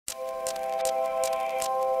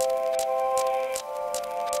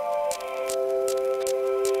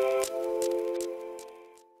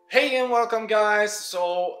and welcome guys.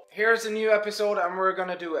 So here's a new episode and we're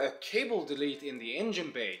gonna do a cable delete in the engine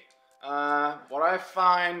bay. What I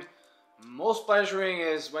find most pleasuring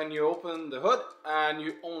is when you open the hood and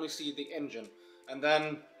you only see the engine and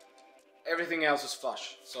then everything else is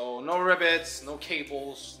flush. So no rivets, no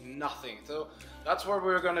cables, nothing. So that's what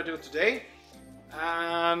we're gonna do today.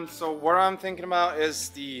 And so what I'm thinking about is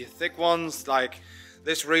the thick ones, like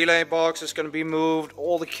this relay box is gonna be moved,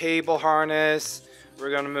 all the cable harness. We're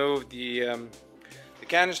gonna move the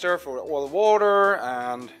canister for all the water,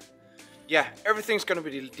 and yeah, everything's gonna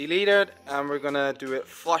be deleted, and we're gonna do it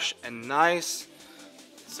flush and nice.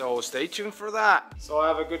 So stay tuned for that. So I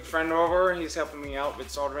have a good friend over. He's helping me out with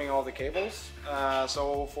soldering all the cables.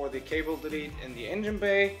 So for the cable delete in the engine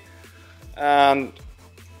bay, and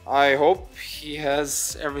I hope he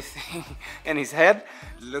has everything in his head.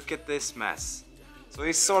 Look at this mess. So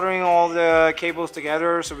he's soldering all the cables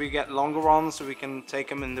together so we get longer ones so we can take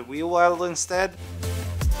them in the wheel well instead.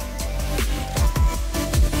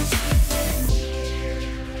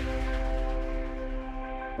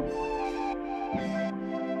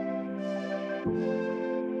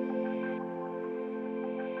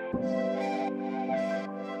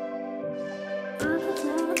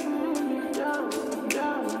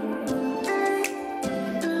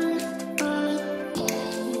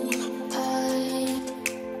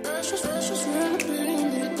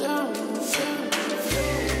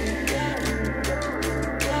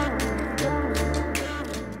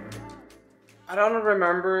 I don't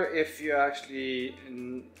remember if you actually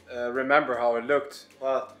remember how it looked,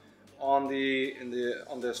 but on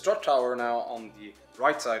the strut tower now on the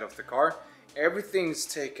right side of the car, everything's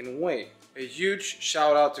taken away. A huge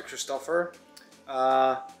shout out to Christopher.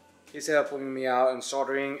 He's helping me out in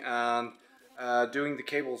soldering and doing the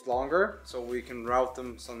cables longer so we can route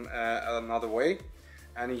them another way.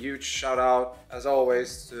 And a huge shout out as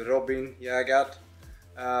always to Robin Jagat.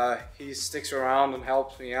 He sticks around and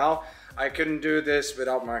helps me out. I couldn't do this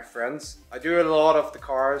without my friends. I do a lot of the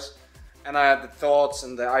cars and the thoughts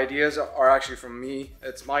and the ideas are actually from me.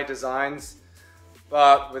 It's my designs,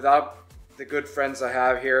 but without the good friends I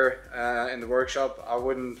have here in the workshop, I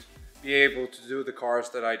wouldn't be able to do the cars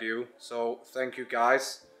that I do. So thank you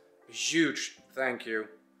guys, a huge thank you.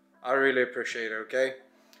 I really appreciate it, okay?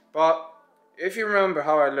 But if you remember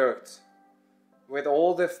how I looked with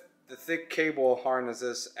all the thick cable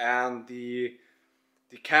harnesses and the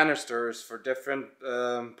canisters for different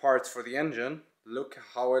parts for the engine, look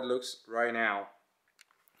how it looks right now.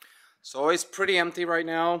 So it's pretty empty right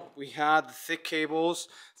now. We had the thick cables,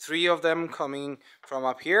 3 of them coming from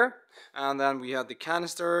up here, and then we had the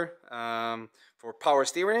canister for power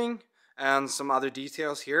steering and some other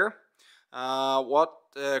details here. What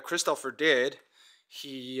Christopher did,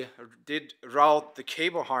 he did route the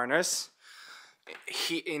cable harness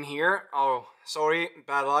in here. Oh, sorry,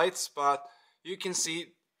 bad lights, but you can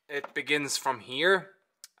see it begins from here.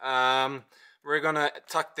 We're gonna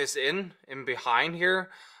tuck this in behind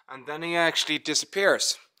here, and then he actually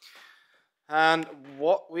disappears. And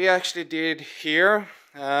what we actually did here,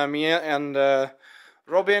 me and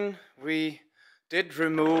Robin, we did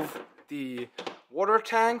remove the water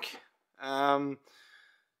tank and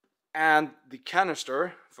the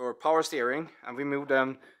canister for power steering, and we moved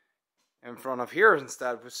them in front of here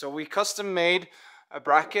instead. So we custom made a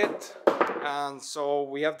bracket, and so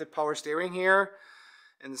we have the power steering here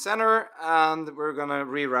in the center, and we're gonna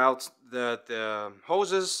reroute the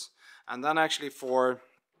hoses, and then actually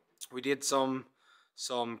we did some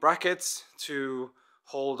brackets to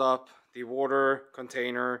hold up the water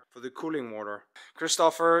container for the cooling water.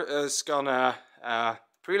 Christopher is gonna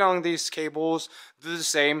pre-long these cables, do the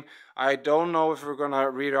same. I don't know if we're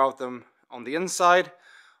gonna reroute them on the inside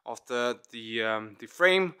of the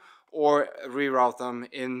frame or reroute them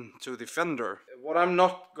into the fender. What I'm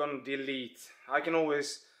not gonna delete, I can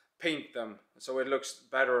always paint them so it looks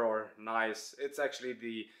better or nice. It's actually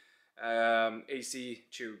the AC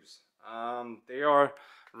tubes. They are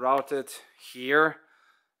routed here,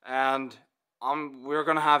 and we're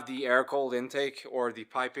gonna have the air cold intake or the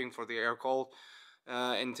piping for the air cold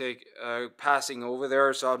intake passing over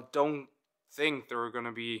there, so I don't think they're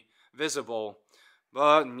gonna be visible.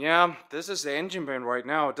 But yeah, this is the engine bay right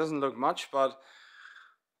now. It doesn't look much, but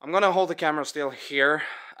I'm gonna hold the camera still here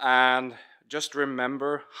and just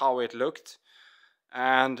remember how it looked.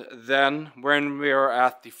 And then when we're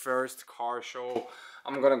at the first car show,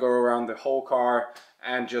 I'm gonna go around the whole car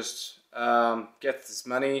and just get as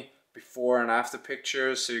many before and after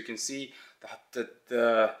pictures so you can see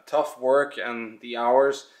the tough work and the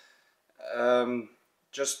hours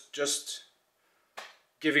just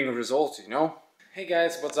giving a result, you know. Hey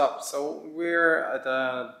guys, what's up? So we're at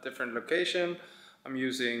a different location. I'm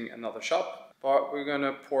using another shop, but we're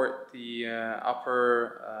gonna port the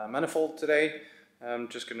upper manifold today. I'm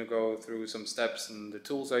just gonna go through some steps and the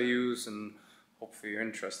tools I use, and hopefully you're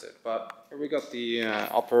interested. But here we got the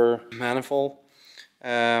upper manifold.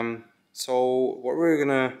 So what we're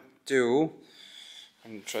gonna do,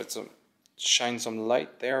 I'm gonna try to shine some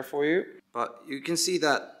light there for you. But you can see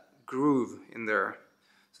that groove in there.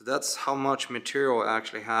 So that's how much material I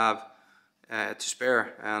actually have to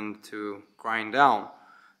spare and to grind down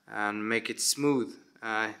and make it smooth.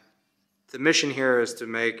 The mission here is to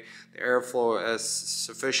make the airflow as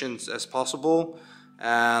sufficient as possible,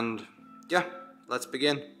 and yeah, let's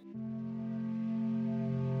begin.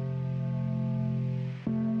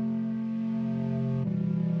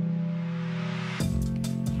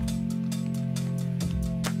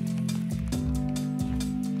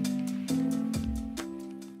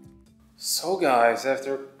 So guys,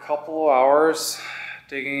 after a couple of hours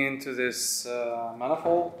digging into this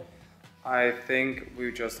manifold, I think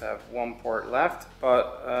we just have one part left,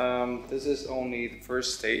 but this is only the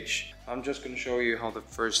first stage. I'm just going to show you how the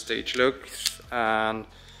first stage looks, and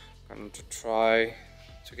I'm going to try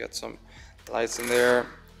to get some lights in there.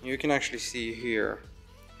 You can actually see here.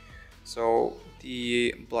 So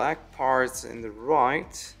the black parts in the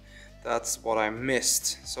right, that's what I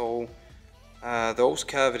missed. So those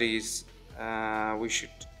cavities we should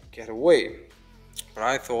get away, but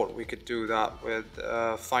I thought we could do that with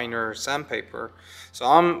finer sandpaper. So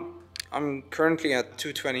I'm currently at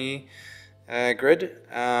 220 grid,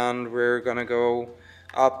 and we're gonna go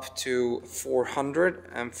up to 400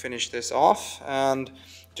 and finish this off. And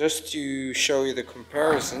just to show you the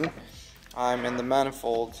comparison, I'm in the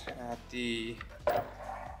manifold at the,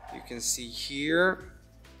 you can see here,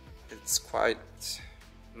 it's quite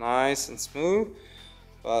nice and smooth.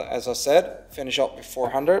 But as I said, finish up with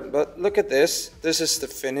 400. But look at this. This is the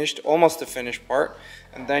finished, almost the finished part.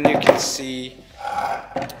 And then you can see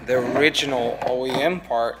the original OEM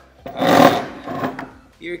part.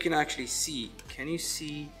 Here you can actually see. Can you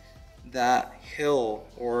see that hill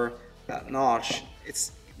or that notch?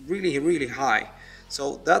 It's really, really high.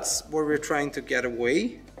 So that's what we're trying to get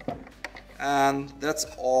away. And that's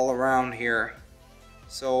all around here.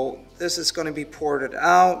 So this is going to be ported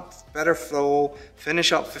out, better flow,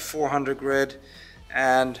 finish up with 400 grid,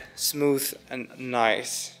 and smooth and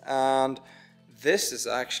nice. And this is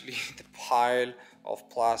actually the pile of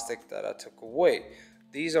plastic that I took away.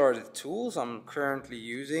 These are the tools I'm currently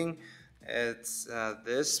using. It's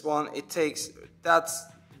this one. It takes,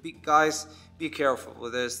 guys, be careful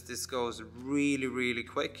with this. This goes really, really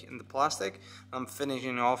quick in the plastic. I'm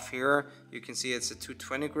finishing off here. You can see it's a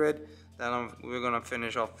 220 grid. Then we're gonna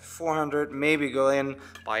finish off 400, maybe go in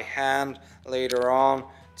by hand later on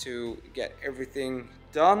to get everything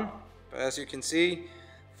done. But as you can see,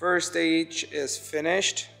 first stage is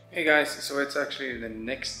finished. Hey guys, so it's actually the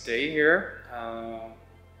next day here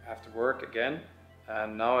after work again,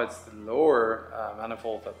 and now it's the lower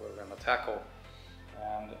manifold that we're gonna tackle.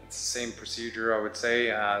 And it's the same procedure, I would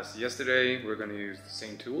say, as yesterday. We're gonna use the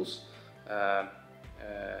same tools.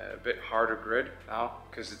 A bit harder grid now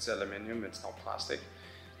because it's aluminium, it's not plastic.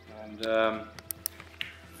 And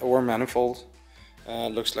lower manifold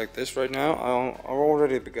looks like this right now. I've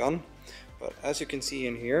already begun, but as you can see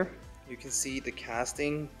in here, you can see the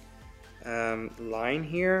casting line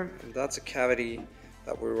here, and that's a cavity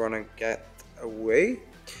that we're gonna get away.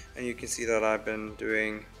 And you can see that I've been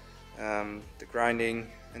doing the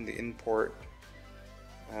grinding in the import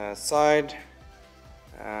side,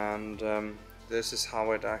 and this is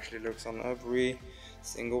how it actually looks on every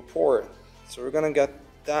single port. So we're gonna get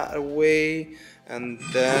that away, and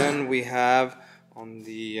then we have on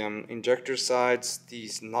the injector sides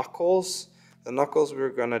these knuckles. The knuckles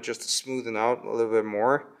we're gonna just smoothen out a little bit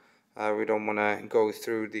more. We don't wanna go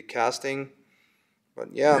through the casting, but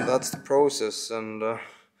yeah, that's the process, and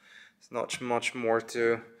it's not much more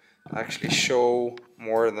to actually show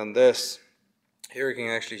more than this. Here you can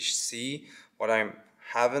actually see what I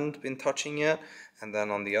haven't been touching yet, and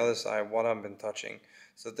then on the other side what I've been touching.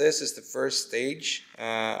 So this is the first stage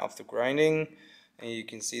of the grinding, and you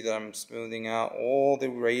can see that I'm smoothing out all the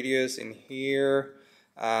radius in here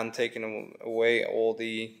and taking away all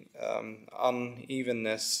the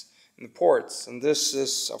unevenness in the ports. And this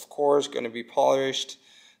is of course going to be polished,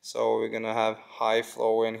 so we're going to have high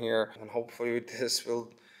flow in here, and hopefully this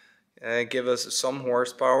will give us some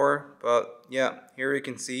horsepower. But yeah, here you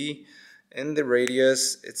can see in the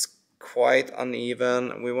radius it's quite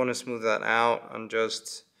uneven. We want to smooth that out and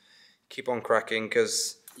just keep on cracking,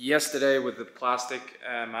 because yesterday with the plastic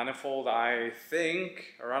manifold. I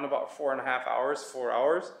think around about 4.5 hours, 4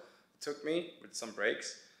 hours it took me with some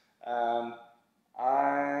breaks.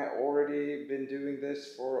 I already been doing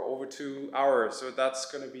this for over 2 hours, so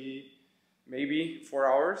that's gonna be maybe 4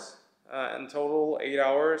 hours in total, 8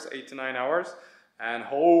 hours, 8 to 9 hours, and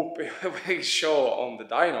hope it will show on the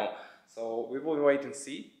dyno. So we will wait and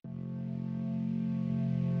see.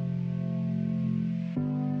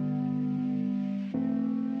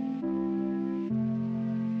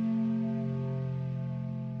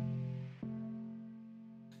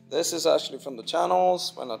 This is actually from the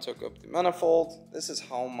channels when I took up the manifold. This is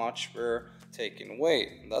how much we're taking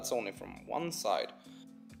away, and that's only from one side.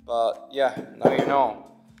 But yeah, now you know.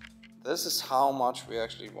 This is how much we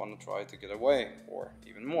actually want to try to get away, or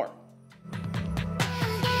even more.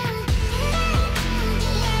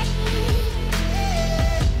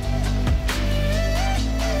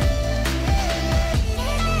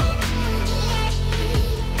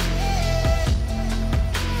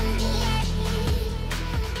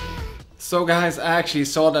 So guys, I actually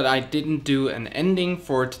saw that I didn't do an ending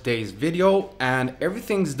for today's video, and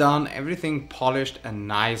everything's done, everything polished and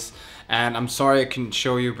nice, and I'm sorry I couldn't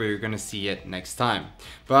show you, but you're gonna see it next time.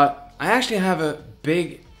 But I actually have a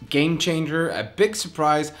big game changer, a big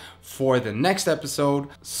surprise for the next episode.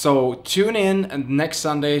 So tune in next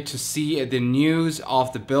Sunday to see the news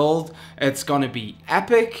of the build. It's gonna be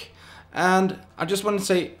epic. And I just want to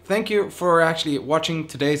say thank you for actually watching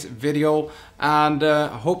today's video, and I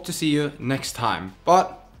hope to see you next time.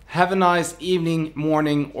 But have a nice evening,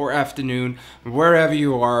 morning or afternoon, wherever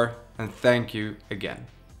you are, and thank you again.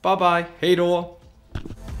 Bye bye, hej då!